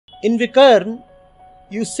In Vikarm,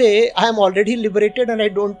 you say, I am already liberated and I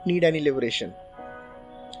don't need any liberation.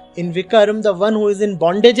 In Vikarm, the one who is in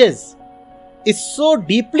bondages is so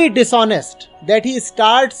deeply dishonest that he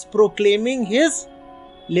starts proclaiming his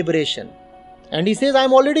liberation. And he says, I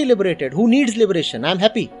am already liberated. Who needs liberation? I am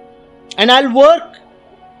happy. And I'll work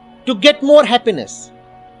to get more happiness.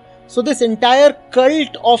 So this entire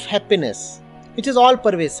cult of happiness, which is all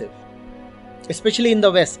pervasive, especially in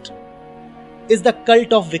the West, is the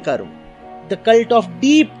cult of Vikarm. The cult of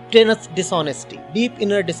deep dishonesty, deep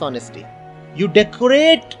inner dishonesty. You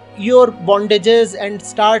decorate your bondages and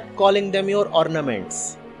start calling them your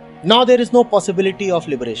ornaments. Now there is no possibility of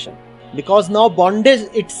liberation, because now bondage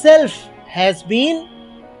itself has been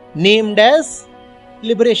named as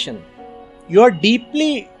liberation. You are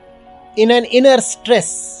deeply in an inner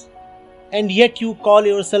stress and yet you call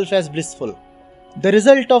yourself as blissful. The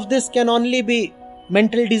result of this can only be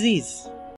mental disease.